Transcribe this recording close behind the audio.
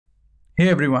Hey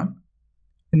everyone,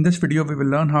 in this video we will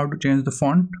learn how to change the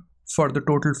font for the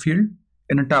total field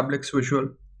in a tablix visual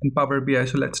in Power BI.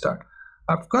 So let's start.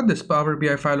 I've got this Power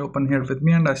BI file open here with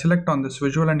me and I select on this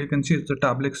visual and you can see it's the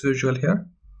tablix visual here.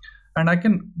 And I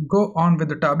can go on with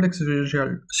the tablix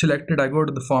visual selected. I go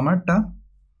to the format tab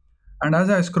and as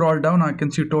I scroll down I can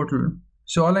see total.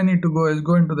 So all I need to go is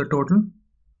go into the total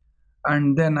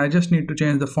and then I just need to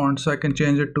change the font. So I can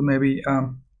change it to maybe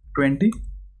 20.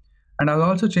 And I'll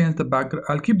also change the background.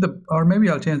 I'll keep the, or maybe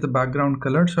I'll change the background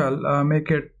color. So I'll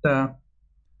make it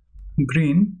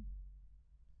green,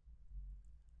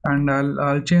 and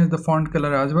I'll change the font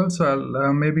color as well. So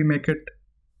I'll maybe make it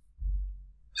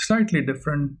slightly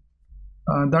different.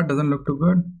 That doesn't look too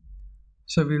good.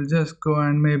 So we'll just go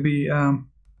and maybe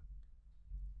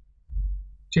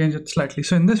change it slightly.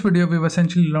 So in this video, we've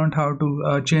essentially learned how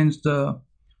to change the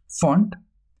font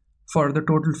for the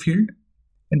total field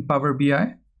in Power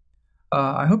BI.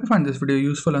 I hope you find this video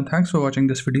useful and thanks for watching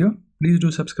this video. Please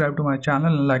do subscribe to my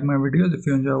channel and like my videos if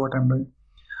you enjoy what I'm doing.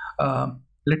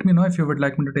 Let me know if you would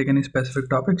like me to take any specific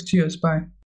topics. Cheers, bye.